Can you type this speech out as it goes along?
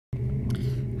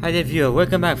Hi there viewer,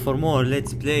 welcome back for more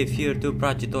Let's Play Fear 2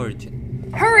 Project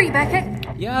Origin. Hurry, Beckett!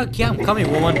 Yeah, okay, I'm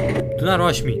coming, woman. Do not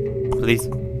rush me, please.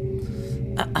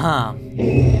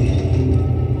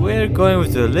 We're going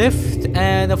with the lift,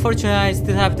 and unfortunately I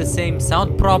still have the same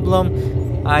sound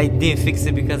problem. I didn't fix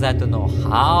it because I don't know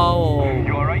how or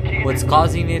what's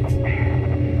causing it. I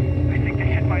think they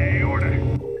hit my aorta.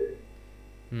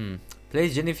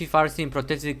 Place Jennifer Farsi in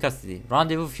protective custody.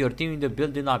 Rendezvous with your team in the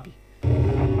building lobby.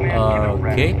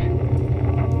 Okay.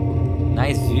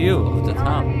 Nice view of the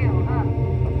town.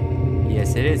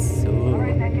 Yes, it is. Ooh.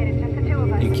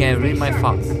 You can read my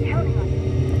thoughts.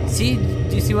 See?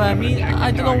 Do you see what I mean?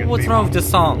 I don't know what's wrong with the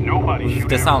song. With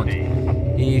the sound.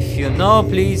 If you know,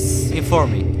 please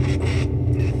inform me.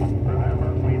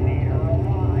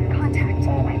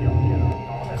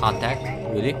 Contact?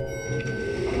 Really?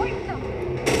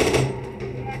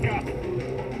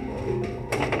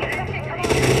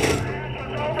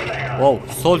 Whoa,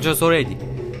 soldiers already.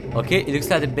 Okay, it looks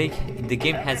like the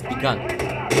game has begun.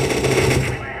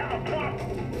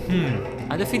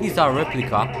 I don't think these are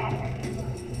replica.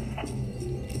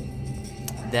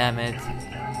 Damn it.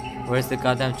 Where's the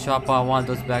goddamn chopper? I want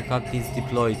those backup things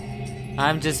deployed.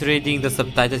 I'm just reading the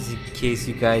subtitles in case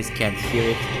you guys can't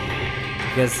hear it.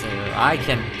 Because I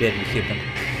can barely hear them.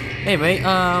 Anyway,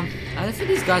 I don't think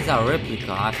these guys are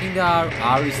replica. I think they are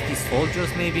RST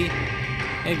soldiers maybe.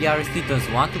 Maybe RST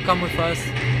doesn't want to come with us.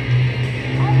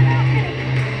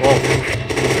 Whoa.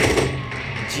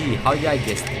 Gee, how did I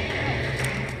guess that?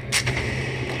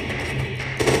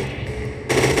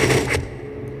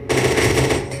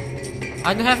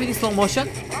 I don't have any slow motion.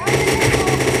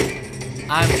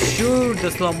 I'm sure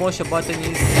the slow motion button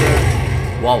is...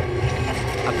 wow.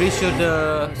 I'm pretty sure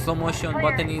the slow motion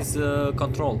button is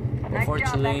control.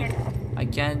 Unfortunately, I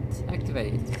can't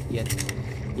activate it yet.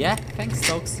 Yeah, thanks,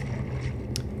 Stokes.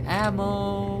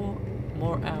 Ammo,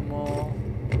 more ammo.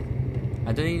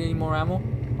 I don't need any more ammo.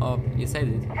 Oh, yes I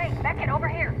did. Hey, Beckett, over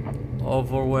here.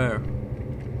 Over where?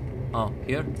 Oh,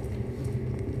 here.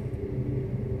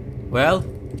 Well,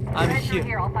 I'm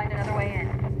here. I'll find another way in.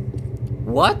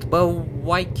 What? But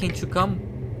why can't you come?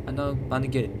 I don't want to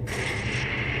get it.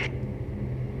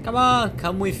 Come on,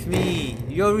 come with me.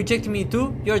 You're rejecting me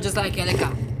too? You're just like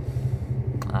Eleka.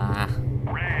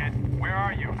 Red, where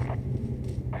are you?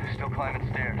 Still climbing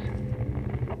stairs.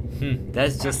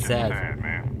 That's just sad. Sad,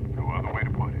 man. No other way to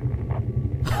put it.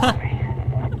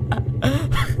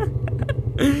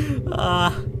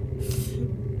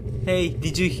 Hey,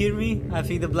 did you hear me? I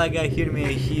think the black guy heard me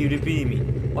and he repeated me.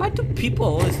 Why do people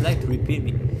always like to repeat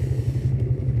me?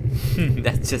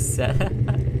 That's just sad.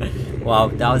 Wow,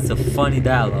 that was a funny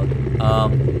dialogue.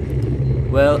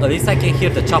 Well, at least I can hear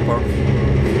the chopper.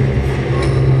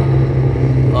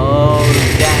 Oh,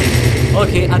 dang.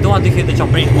 Okay, I don't want to hear the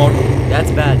chopper anymore.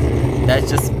 That's bad. That's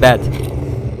just bad.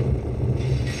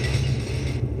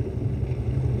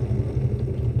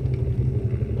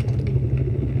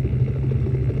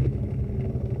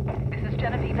 This is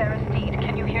Genevieve Aristide.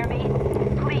 Can you hear me?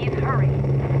 Please, hurry.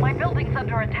 My building's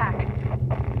under attack.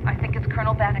 I think it's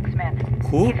Colonel Bannock's men.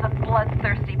 Who? He's the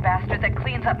bloodthirsty bastard that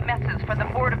cleans up messes for the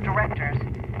board of directors.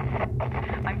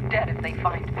 I'm dead if they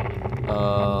find me.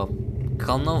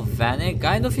 Colonel Vanek?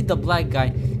 I don't think the black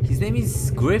guy. His name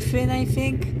is Griffin, I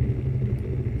think.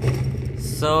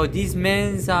 So these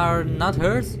men are not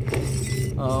hers?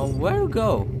 Where to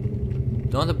go?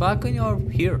 On the balcony or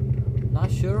here?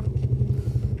 Not sure.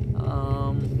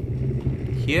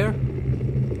 Here?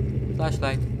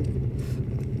 Flashlight.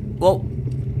 Whoa.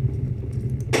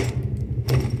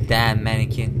 Damn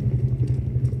mannequin.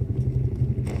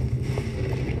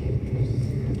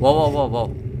 Whoa.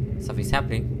 Something's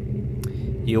happening.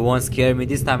 You won't scare me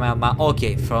this time, Alma.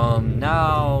 Okay, from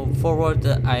now forward,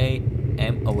 I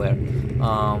am aware.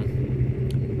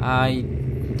 I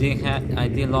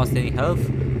didn't lost any health.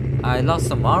 I lost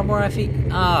some armor, I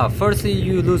think. Firstly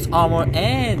you lose armor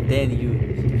and then you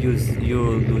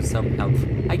lose some health.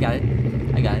 I got it.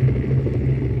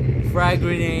 Frag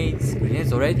grenades.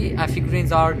 Grenades already? I think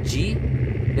grenades are G.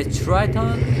 Let's try it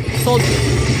on soldier.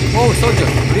 Oh, soldier.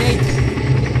 Grenade.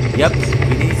 Yep,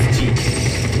 grenades G.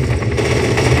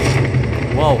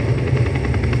 Whoa.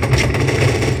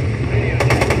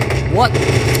 What?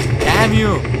 Damn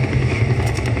you.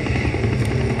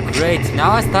 Great,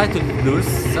 now I start to lose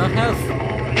some health.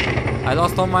 I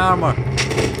lost all my armor.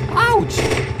 Ouch!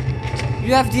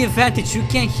 You have the advantage, you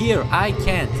can hear. I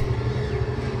can't.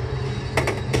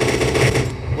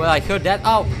 Well, I heard that.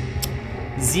 Oh,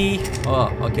 Z.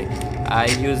 Oh, okay. I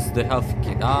used the health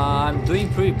kit. I'm doing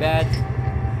pretty bad.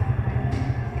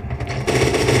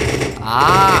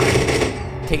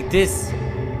 Take this.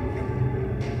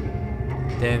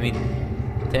 Damn it.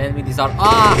 Tell me these are.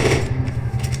 Ah!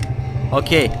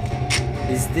 Okay.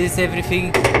 Is this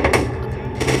everything?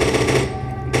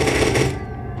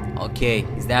 Okay.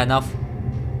 Is that enough?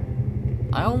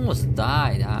 I almost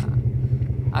died.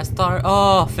 I started.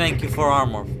 Oh, thank you for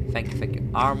armor. Thank you.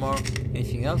 Armor.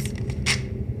 Anything else?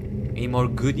 Any more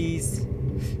goodies?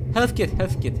 Health kit.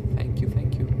 Thank you.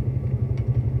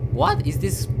 What is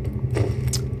this?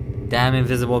 Damn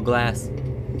invisible glass.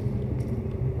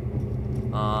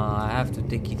 I have to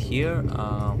take it here.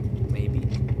 Maybe.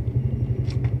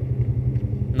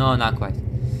 No, not quite.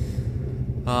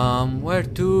 Where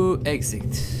to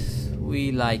exit?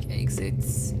 We like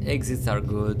exits. Exits are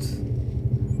good.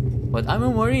 But I'm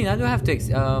a marine. I don't have to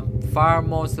exit. Far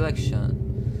more selection.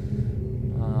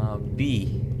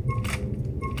 B.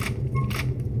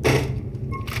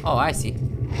 Oh, I see.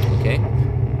 Okay.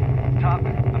 Top,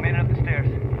 I made it up the stairs.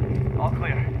 All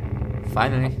clear.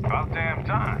 Finally. About damn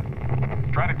time.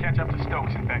 Try to catch up to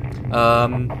Stokes and Beckett.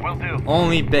 Will do.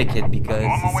 Only Beckett because On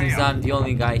my it way seems up. I'm the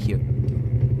only guy here.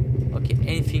 Okay,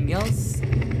 anything else?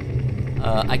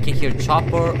 I can hear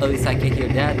chopper, at least I can hear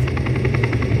that.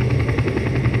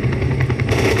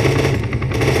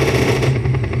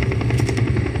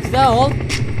 Is that all?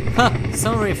 Huh,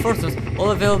 some reinforcements. All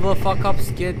available fuck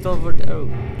ups get over there. Oh.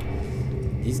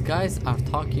 These guys are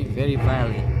talking very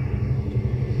violently.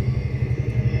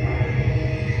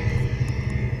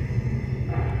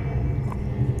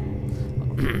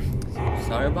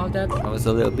 Sorry about that, I was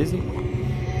a little busy.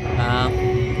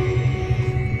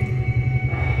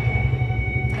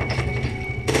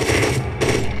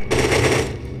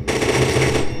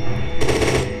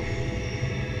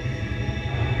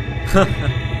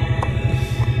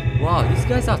 Wow, these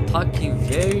guys are talking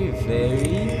very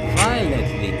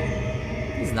violently.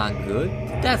 It's not good.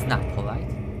 That's not polite.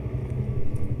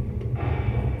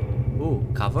 Ooh,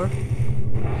 cover.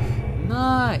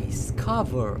 Nice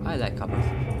cover. I like covers.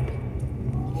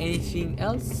 Anything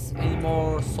else? Any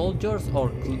more soldiers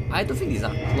or I don't think these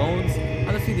are clones.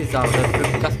 I don't think these are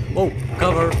replicas. Oh,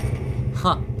 cover.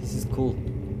 Huh, this is cool.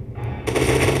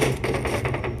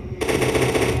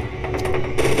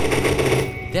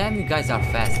 Damn, you guys are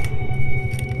fast.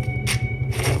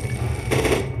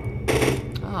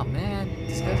 Oh man,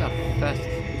 these guys are fast.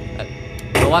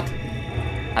 You know what?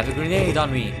 Have a grenade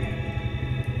on me.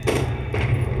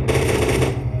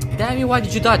 Damn you, why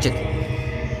did you dodge it?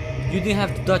 You didn't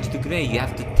have to dodge the grenade, you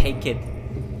have to take it.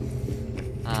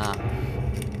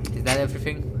 Is that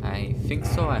everything? I think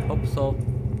so, I hope so.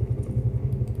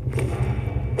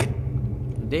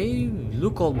 They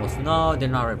look almost. No, they're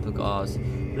not replicas.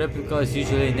 Replicas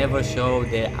usually never show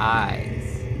their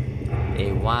eyes.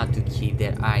 They want to keep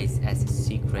their eyes as a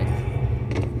secret.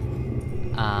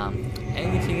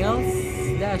 Anything else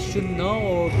that I should know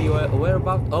or be aware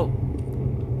about? Oh,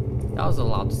 that was a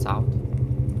loud sound.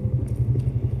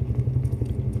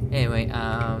 Anyway,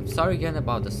 sorry again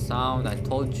about the sound. I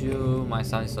told you my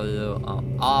sound is a little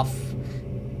off.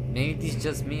 Maybe this is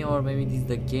just me or maybe this is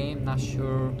the game, not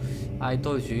sure. I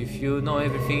told you, if you know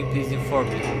everything, please inform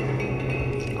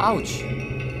me. Ouch!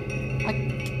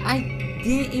 I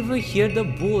didn't even hear the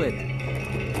bullet.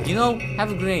 You know,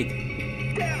 have a grenade.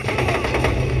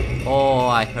 Oh,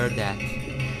 I heard that.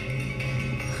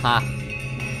 Ha!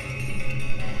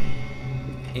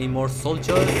 Any more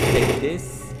soldiers? Take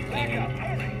this. And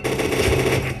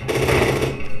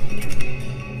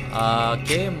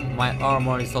okay, my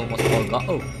armor is almost all gone.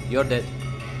 Oh, you're dead.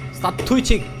 Stop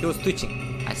twitching! He was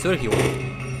twitching. I swear he was.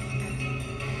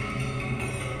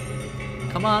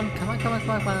 Come on. Come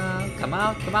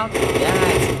out.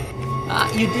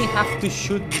 Yes. You didn't have to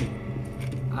shoot me.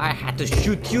 I had to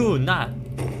shoot you, not.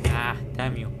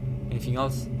 Damn you. Anything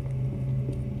else?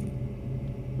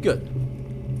 Good.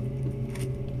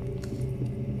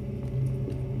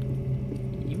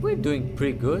 We're doing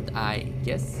pretty good, I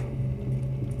guess.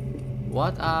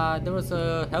 What? There was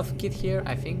a health kit here,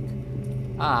 I think.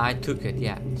 I took it,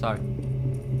 yeah, sorry.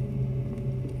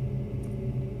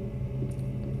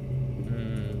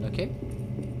 Okay.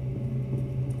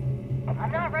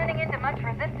 I'm not running into much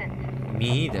resistance. Me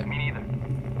either. Me neither.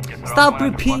 Guess they're all Stop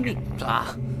going after repeating.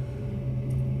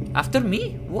 After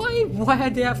me? Why are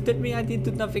they after me? I didn't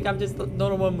do nothing. I'm just a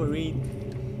normal marine.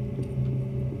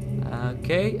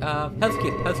 Okay. Health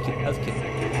kit.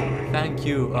 Thank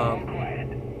you.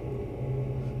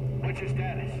 What's your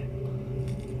status?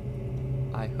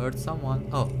 I heard someone.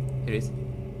 Oh, here it is.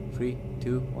 3,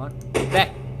 2, 1.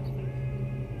 Back.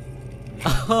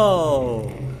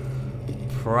 Oh,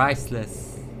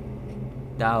 priceless.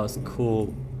 That was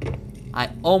cool. I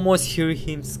almost hear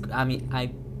him.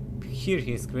 I hear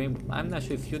him scream. I'm not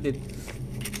sure if you did.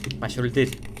 I sure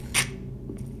did.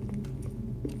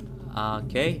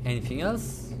 Okay, anything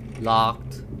else?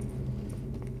 Locked.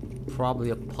 Probably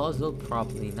a puzzle,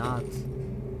 probably not.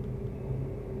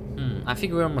 I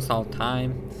think we're almost out of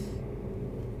time.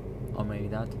 Or maybe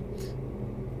not.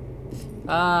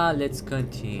 Let's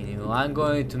continue. I'm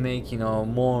going to make,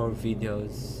 more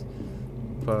videos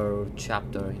per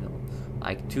chapter,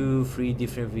 like 2-3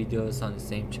 different videos on the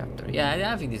same chapter.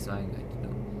 Yeah, I think this is what I'm going to do.